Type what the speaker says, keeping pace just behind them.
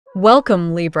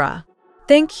Welcome, Libra.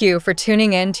 Thank you for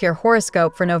tuning in to your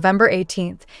horoscope for November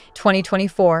 18th,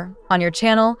 2024, on your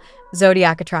channel,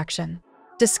 Zodiac Attraction.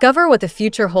 Discover what the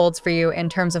future holds for you in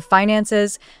terms of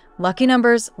finances, lucky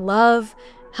numbers, love,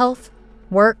 health,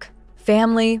 work,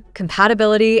 family,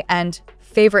 compatibility, and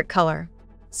favorite color.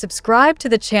 Subscribe to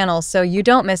the channel so you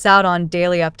don't miss out on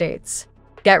daily updates.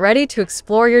 Get ready to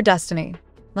explore your destiny.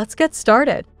 Let's get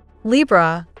started.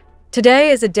 Libra. Today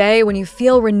is a day when you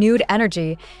feel renewed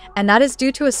energy, and that is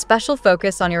due to a special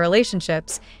focus on your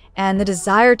relationships and the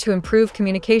desire to improve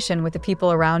communication with the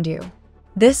people around you.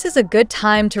 This is a good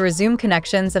time to resume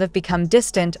connections that have become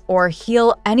distant or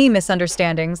heal any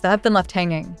misunderstandings that have been left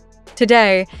hanging.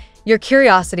 Today, your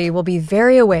curiosity will be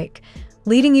very awake,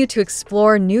 leading you to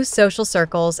explore new social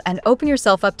circles and open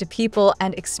yourself up to people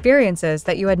and experiences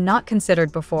that you had not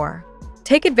considered before.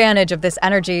 Take advantage of this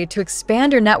energy to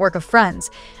expand your network of friends,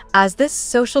 as this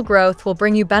social growth will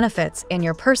bring you benefits in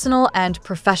your personal and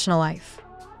professional life.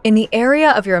 In the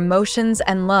area of your emotions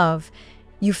and love,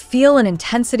 you feel an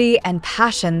intensity and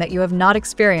passion that you have not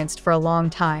experienced for a long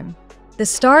time. The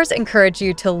stars encourage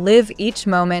you to live each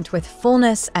moment with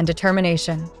fullness and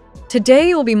determination. Today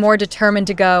you will be more determined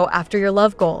to go after your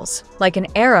love goals, like an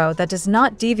arrow that does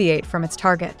not deviate from its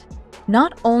target.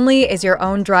 Not only is your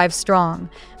own drive strong,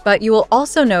 but you will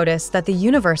also notice that the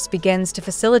universe begins to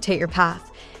facilitate your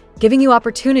path, giving you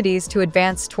opportunities to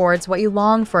advance towards what you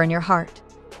long for in your heart.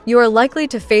 You are likely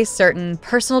to face certain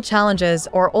personal challenges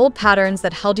or old patterns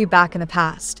that held you back in the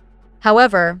past.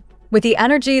 However, with the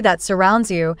energy that surrounds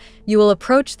you, you will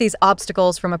approach these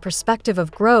obstacles from a perspective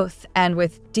of growth and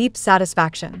with deep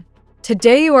satisfaction.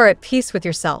 Today you are at peace with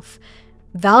yourself,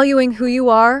 valuing who you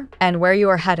are and where you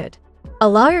are headed.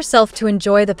 Allow yourself to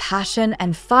enjoy the passion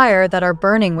and fire that are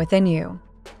burning within you.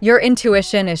 Your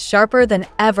intuition is sharper than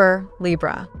ever,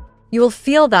 Libra. You will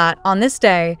feel that, on this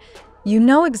day, you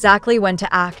know exactly when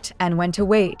to act and when to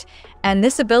wait, and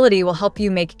this ability will help you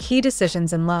make key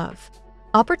decisions in love.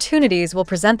 Opportunities will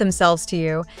present themselves to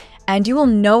you, and you will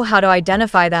know how to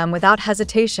identify them without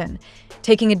hesitation,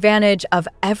 taking advantage of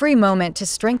every moment to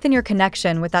strengthen your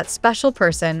connection with that special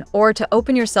person or to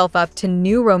open yourself up to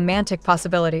new romantic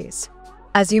possibilities.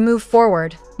 As you move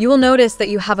forward, you will notice that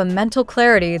you have a mental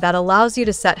clarity that allows you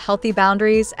to set healthy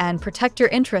boundaries and protect your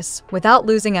interests without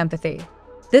losing empathy.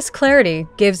 This clarity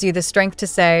gives you the strength to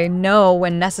say no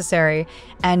when necessary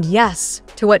and yes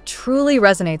to what truly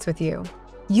resonates with you.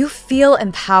 You feel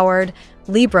empowered,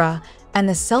 Libra, and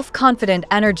the self-confident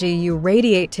energy you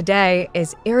radiate today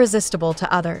is irresistible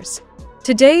to others.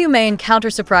 Today you may encounter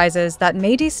surprises that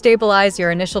may destabilize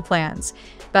your initial plans,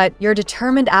 but your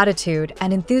determined attitude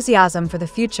and enthusiasm for the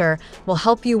future will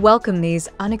help you welcome these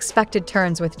unexpected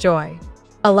turns with joy.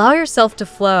 Allow yourself to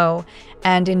flow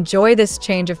and enjoy this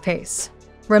change of pace.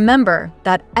 Remember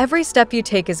that every step you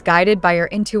take is guided by your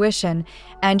intuition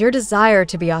and your desire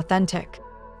to be authentic.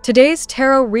 Today's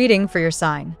tarot reading for your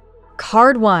sign.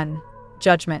 Card 1,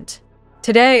 Judgment.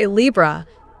 Today, Libra,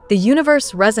 the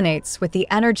universe resonates with the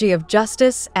energy of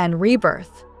justice and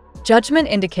rebirth. Judgment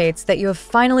indicates that you have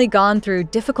finally gone through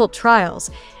difficult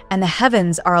trials and the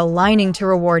heavens are aligning to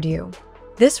reward you.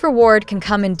 This reward can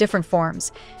come in different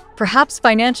forms, perhaps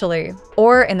financially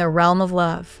or in the realm of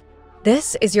love.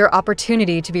 This is your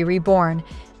opportunity to be reborn,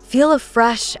 feel a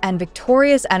fresh and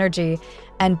victorious energy,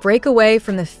 and break away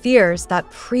from the fears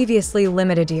that previously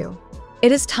limited you.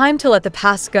 It is time to let the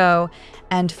past go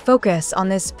and focus on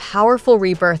this powerful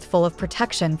rebirth full of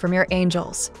protection from your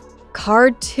angels.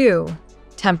 Card 2,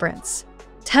 Temperance.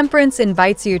 Temperance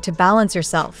invites you to balance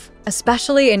yourself,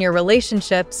 especially in your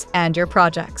relationships and your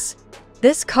projects.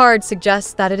 This card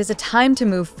suggests that it is a time to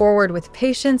move forward with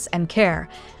patience and care,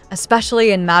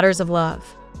 especially in matters of love.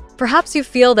 Perhaps you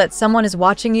feel that someone is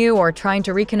watching you or trying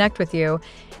to reconnect with you,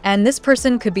 and this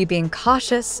person could be being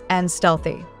cautious and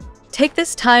stealthy. Take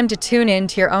this time to tune in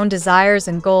to your own desires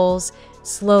and goals,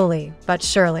 slowly but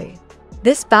surely.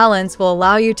 This balance will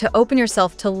allow you to open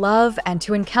yourself to love and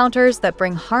to encounters that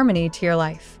bring harmony to your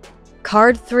life.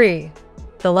 Card 3,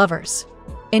 the Lovers.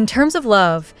 In terms of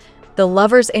love, the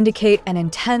Lovers indicate an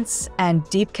intense and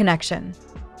deep connection.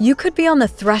 You could be on the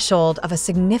threshold of a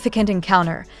significant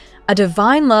encounter, a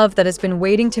divine love that has been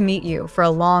waiting to meet you for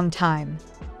a long time.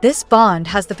 This bond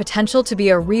has the potential to be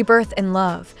a rebirth in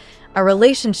love, a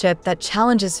relationship that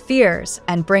challenges fears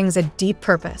and brings a deep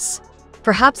purpose.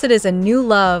 Perhaps it is a new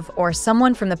love or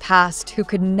someone from the past who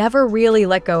could never really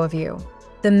let go of you.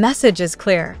 The message is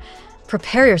clear.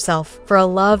 Prepare yourself for a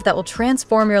love that will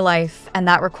transform your life and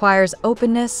that requires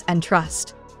openness and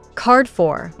trust. Card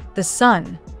 4, the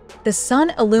Sun. The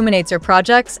Sun illuminates your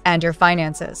projects and your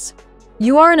finances.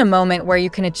 You are in a moment where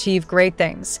you can achieve great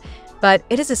things. but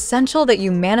it is essential that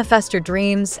you manifest your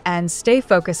dreams and stay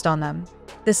focused on them.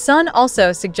 The sun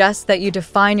also suggests that you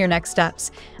define your next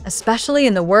steps, especially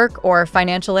in the work or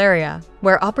financial area,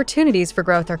 where opportunities for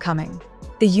growth are coming.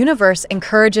 The universe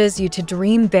encourages you to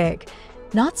dream big,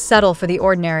 not settle for the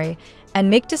ordinary, and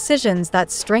make decisions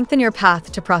that strengthen your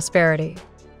path to prosperity.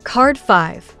 Card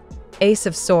 5. Ace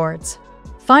of Swords.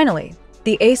 Finally,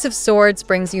 the Ace of Swords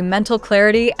brings you mental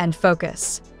clarity and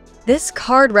focus. This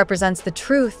card represents the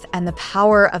truth and the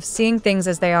power of seeing things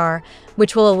as they are,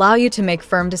 which will allow you to make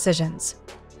firm decisions.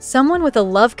 Someone with a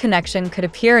love connection could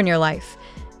appear in your life,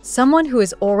 someone who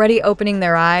is already opening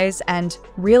their eyes and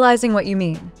realizing what you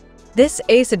mean. This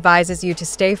ace advises you to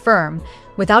stay firm,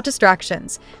 without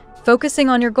distractions, focusing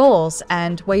on your goals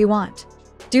and what you want.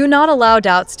 Do not allow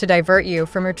doubts to divert you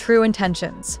from your true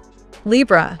intentions.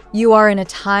 Libra, you are in a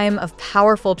time of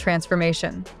powerful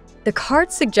transformation. The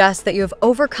cards suggest that you have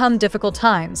overcome difficult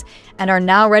times and are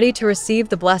now ready to receive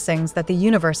the blessings that the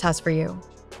universe has for you.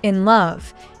 In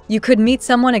love, you could meet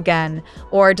someone again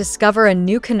or discover a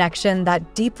new connection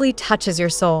that deeply touches your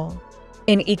soul.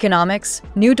 In economics,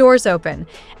 new doors open,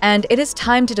 and it is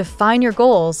time to define your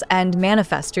goals and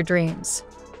manifest your dreams.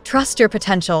 Trust your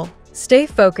potential, stay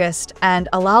focused, and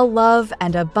allow love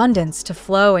and abundance to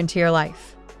flow into your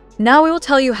life. Now we will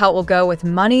tell you how it will go with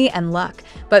money and luck,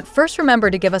 but first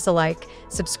remember to give us a like,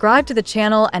 subscribe to the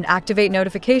channel, and activate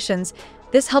notifications.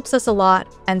 This helps us a lot,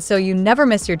 and so you never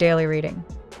miss your daily reading.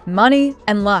 Money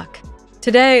and luck.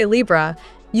 Today, Libra,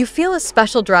 you feel a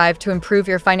special drive to improve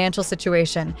your financial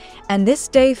situation, and this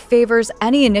day favors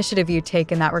any initiative you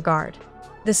take in that regard.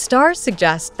 The stars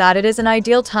suggest that it is an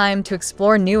ideal time to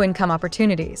explore new income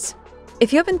opportunities.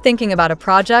 If you have been thinking about a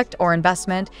project or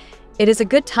investment, it is a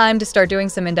good time to start doing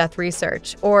some in-depth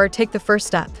research or take the first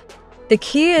step. The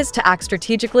key is to act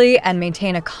strategically and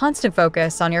maintain a constant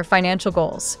focus on your financial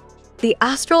goals. The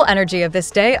astral energy of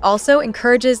this day also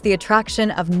encourages the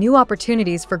attraction of new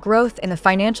opportunities for growth in the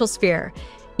financial sphere,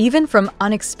 even from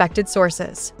unexpected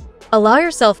sources. Allow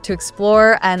yourself to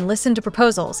explore and listen to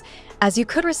proposals, as you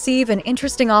could receive an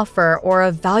interesting offer or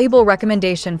a valuable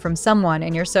recommendation from someone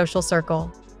in your social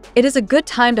circle. It is a good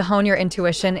time to hone your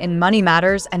intuition in money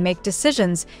matters and make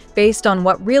decisions based on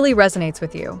what really resonates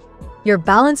with you. Your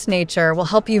balanced nature will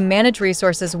help you manage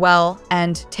resources well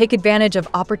and take advantage of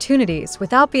opportunities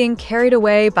without being carried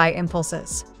away by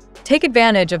impulses. Take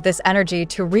advantage of this energy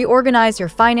to reorganize your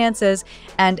finances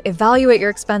and evaluate your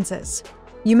expenses.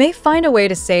 You may find a way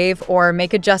to save or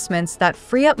make adjustments that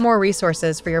free up more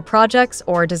resources for your projects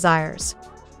or desires.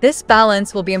 This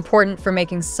balance will be important for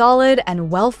making solid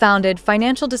and well-founded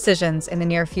financial decisions in the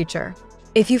near future.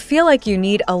 If you feel like you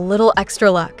need a little extra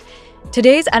luck,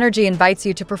 today's energy invites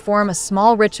you to perform a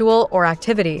small ritual or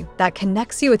activity that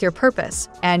connects you with your purpose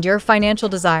and your financial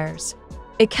desires.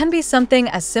 It can be something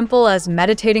as simple as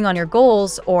meditating on your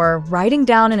goals or writing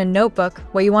down in a notebook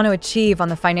what you want to achieve on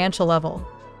the financial level.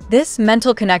 This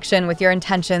mental connection with your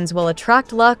intentions will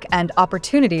attract luck and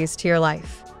opportunities to your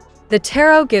life. The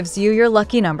tarot gives you your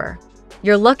lucky number.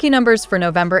 Your lucky numbers for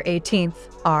November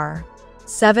 18th are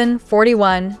 7,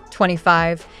 41,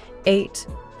 25, 8,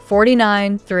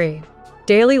 49, 3.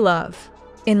 Daily love.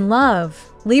 In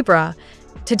love, Libra,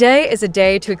 today is a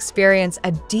day to experience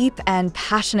a deep and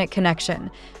passionate connection,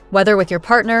 whether with your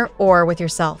partner or with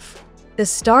yourself. The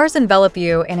stars envelop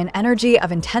you in an energy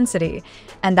of intensity,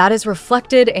 and that is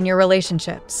reflected in your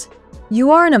relationships.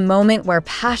 You are in a moment where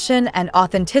passion and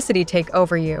authenticity take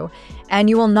over you, and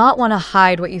you will not want to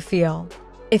hide what you feel.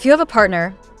 If you have a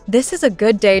partner, this is a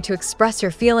good day to express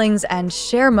your feelings and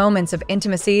share moments of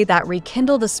intimacy that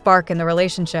rekindle the spark in the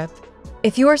relationship.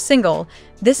 If you are single,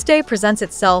 this day presents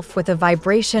itself with a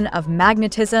vibration of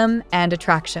magnetism and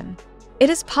attraction. It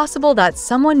is possible that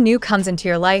someone new comes into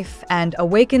your life and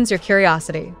awakens your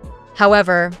curiosity.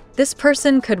 However, this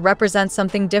person could represent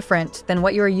something different than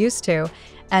what you are used to,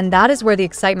 and that is where the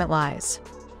excitement lies.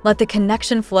 Let the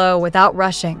connection flow without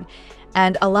rushing,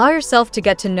 and allow yourself to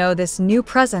get to know this new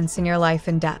presence in your life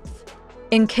in depth.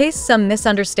 In case some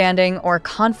misunderstanding or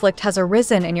conflict has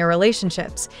arisen in your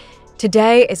relationships,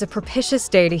 today is a propitious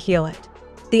day to heal it.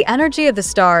 The energy of the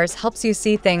stars helps you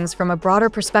see things from a broader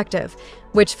perspective,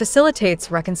 which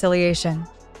facilitates reconciliation.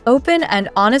 Open and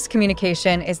honest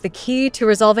communication is the key to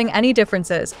resolving any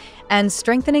differences and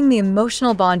strengthening the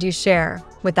emotional bond you share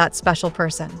with that special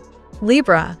person.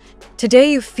 Libra,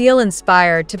 today you feel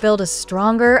inspired to build a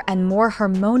stronger and more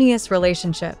harmonious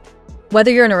relationship.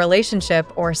 Whether you're in a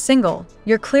relationship or single,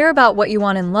 you're clear about what you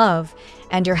want in love,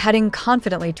 and you're heading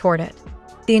confidently toward it.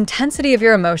 The intensity of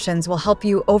your emotions will help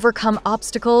you overcome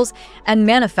obstacles and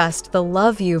manifest the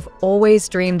love you've always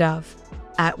dreamed of.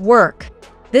 At work,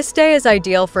 This day is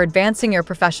ideal for advancing your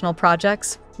professional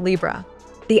projects, Libra.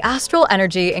 The astral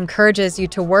energy encourages you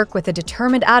to work with a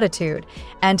determined attitude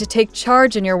and to take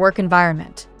charge in your work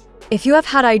environment. If you have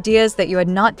had ideas that you had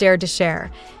not dared to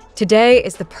share, today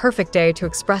is the perfect day to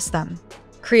express them.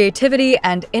 Creativity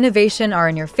and innovation are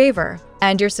in your favor,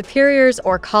 and your superiors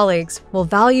or colleagues will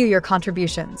value your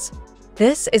contributions.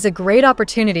 This is a great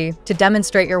opportunity to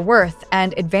demonstrate your worth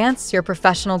and advance your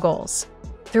professional goals.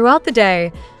 Throughout the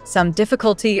day, some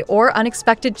difficulty or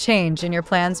unexpected change in your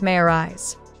plans may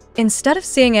arise. Instead of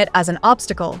seeing it as an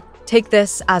obstacle, take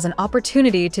this as an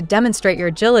opportunity to demonstrate your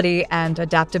agility and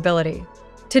adaptability.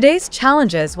 Today's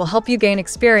challenges will help you gain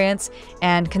experience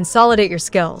and consolidate your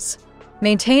skills.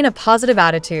 Maintain a positive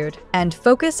attitude and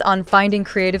focus on finding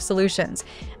creative solutions,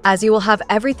 as you will have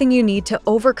everything you need to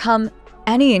overcome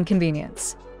any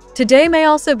inconvenience. Today may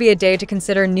also be a day to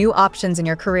consider new options in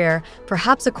your career,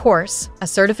 perhaps a course, a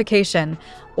certification,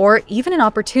 or even an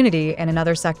opportunity in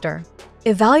another sector.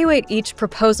 Evaluate each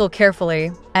proposal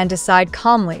carefully and decide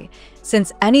calmly,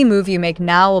 since any move you make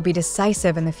now will be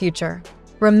decisive in the future.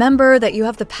 Remember that you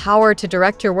have the power to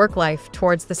direct your work life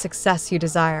towards the success you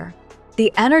desire.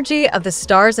 The energy of the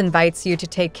stars invites you to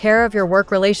take care of your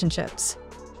work relationships.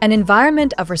 An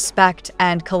environment of respect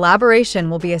and collaboration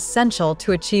will be essential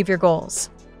to achieve your goals.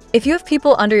 If you have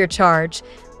people under your charge,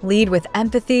 lead with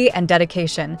empathy and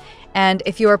dedication, and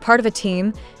if you are part of a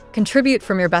team, contribute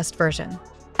from your best version.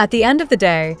 At the end of the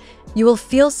day, you will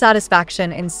feel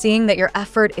satisfaction in seeing that your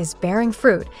effort is bearing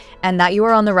fruit and that you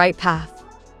are on the right path.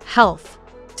 Health.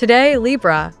 Today,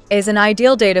 Libra, is an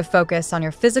ideal day to focus on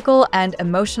your physical and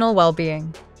emotional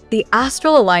well-being. The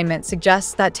astral alignment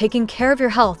suggests that taking care of your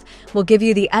health will give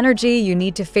you the energy you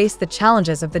need to face the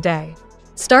challenges of the day.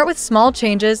 Start with small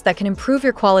changes that can improve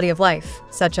your quality of life,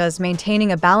 such as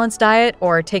maintaining a balanced diet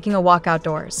or taking a walk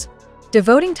outdoors.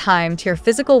 Devoting time to your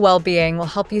physical well-being will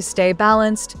help you stay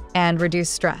balanced and reduce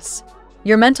stress.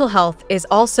 Your mental health is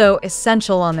also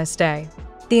essential on this day.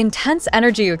 The intense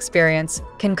energy you experience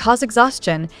can cause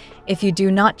exhaustion if you do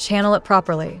not channel it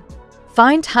properly.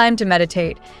 Find time to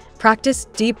meditate, practice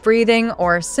deep breathing,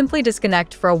 or simply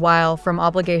disconnect for a while from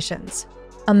obligations.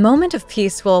 A moment of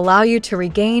peace will allow you to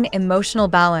regain emotional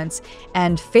balance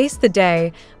and face the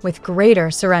day with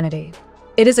greater serenity.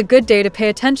 It is a good day to pay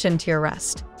attention to your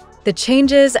rest. The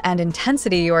changes and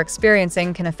intensity you're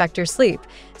experiencing can affect your sleep,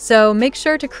 so make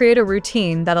sure to create a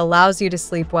routine that allows you to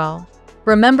sleep well.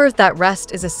 Remember that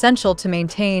rest is essential to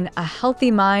maintain a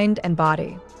healthy mind and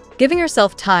body. Giving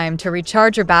yourself time to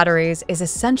recharge your batteries is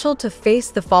essential to face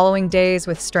the following days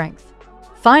with strength.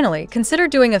 Finally, consider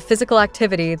doing a physical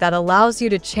activity that allows you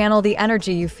to channel the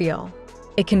energy you feel.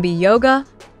 It can be yoga,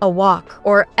 a walk,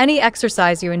 or any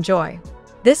exercise you enjoy.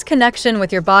 This connection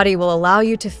with your body will allow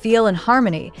you to feel in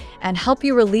harmony and help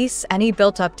you release any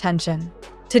built-up tension.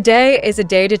 Today is a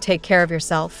day to take care of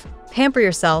yourself, pamper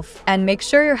yourself, and make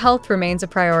sure your health remains a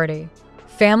priority.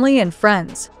 Family and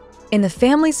friends. In the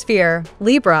family sphere,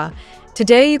 Libra,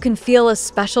 today you can feel a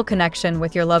special connection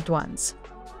with your loved ones.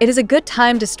 It is a good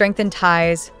time to strengthen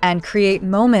ties and create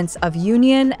moments of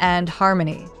union and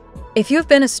harmony. If you have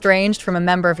been estranged from a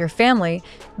member of your family,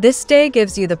 this day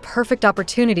gives you the perfect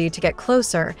opportunity to get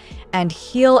closer and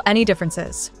heal any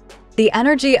differences. The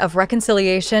energy of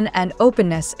reconciliation and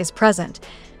openness is present,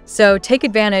 so take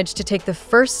advantage to take the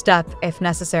first step if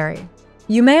necessary.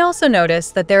 You may also notice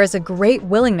that there is a great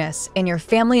willingness in your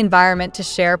family environment to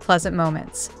share pleasant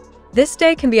moments. This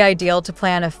day can be ideal to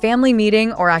plan a family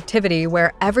meeting or activity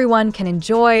where everyone can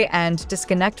enjoy and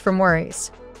disconnect from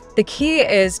worries. The key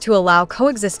is to allow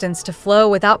coexistence to flow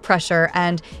without pressure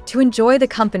and to enjoy the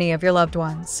company of your loved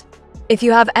ones. If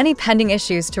you have any pending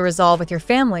issues to resolve with your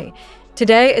family,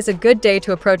 today is a good day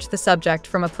to approach the subject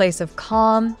from a place of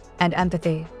calm and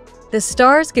empathy. The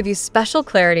stars give you special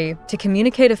clarity to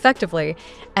communicate effectively,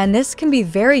 and this can be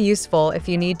very useful if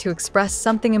you need to express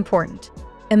something important.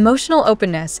 Emotional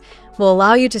openness will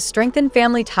allow you to strengthen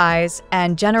family ties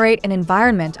and generate an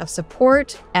environment of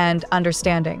support and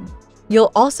understanding.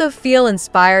 You'll also feel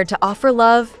inspired to offer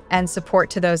love and support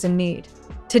to those in need.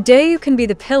 Today you can be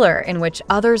the pillar in which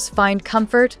others find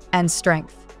comfort and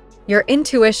strength. Your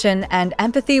intuition and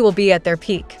empathy will be at their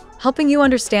peak, helping you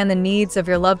understand the needs of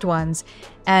your loved ones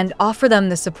and offer them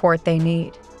the support they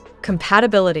need.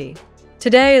 Compatibility.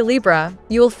 Today, Libra,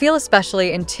 you will feel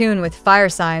especially in tune with fire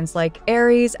signs like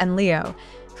Aries and Leo,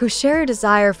 who share a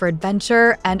desire for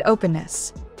adventure and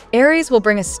openness. Aries will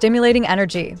bring a stimulating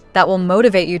energy that will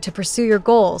motivate you to pursue your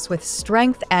goals with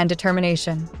strength and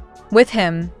determination. With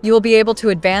him, you will be able to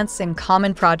advance in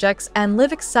common projects and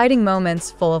live exciting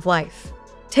moments full of life.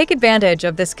 Take advantage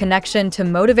of this connection to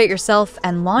motivate yourself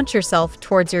and launch yourself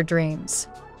towards your dreams.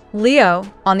 Leo,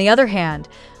 on the other hand,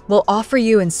 will offer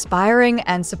you inspiring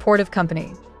and supportive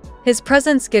company. His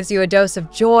presence gives you a dose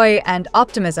of joy and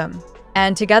optimism,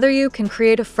 and together you can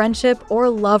create a friendship or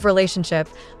love relationship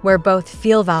where both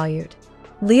feel valued.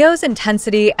 Leo's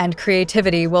intensity and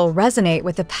creativity will resonate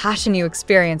with the passion you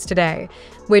experience today,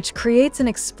 which creates an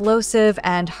explosive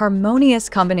and harmonious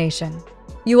combination.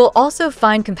 You will also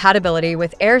find compatibility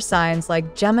with air signs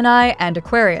like Gemini and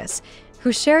Aquarius,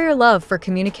 who share your love for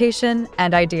communication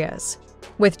and ideas.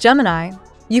 With Gemini,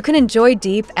 you can enjoy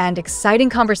deep and exciting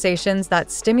conversations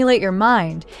that stimulate your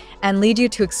mind and lead you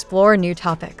to explore new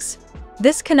topics.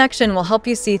 This connection will help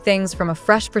you see things from a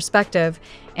fresh perspective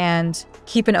and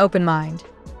keep an open mind.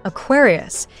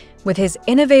 Aquarius, with his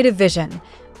innovative vision,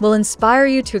 will inspire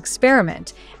you to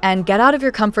experiment and get out of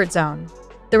your comfort zone.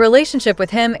 The relationship with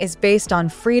him is based on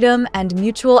freedom and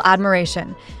mutual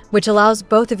admiration, which allows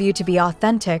both of you to be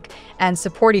authentic and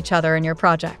support each other in your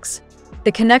projects.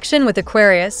 The connection with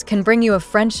Aquarius can bring you a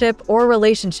friendship or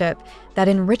relationship that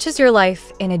enriches your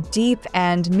life in a deep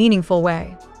and meaningful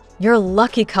way. Your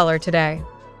lucky color today.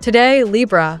 Today,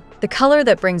 Libra, the color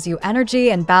that brings you energy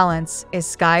and balance is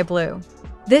sky blue.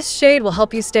 This shade will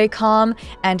help you stay calm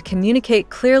and communicate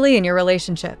clearly in your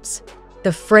relationships.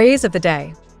 The phrase of the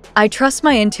day: I trust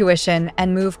my intuition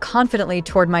and move confidently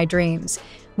toward my dreams,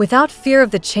 without fear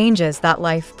of the changes that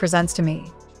life presents to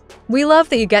me. We love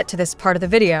that you get to this part of the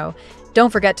video.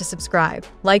 Don't forget to subscribe,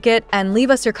 like it, and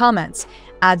leave us your comments.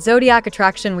 At Zodiac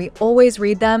Attraction, we always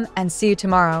read them, and see you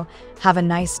tomorrow. Have a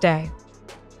nice day.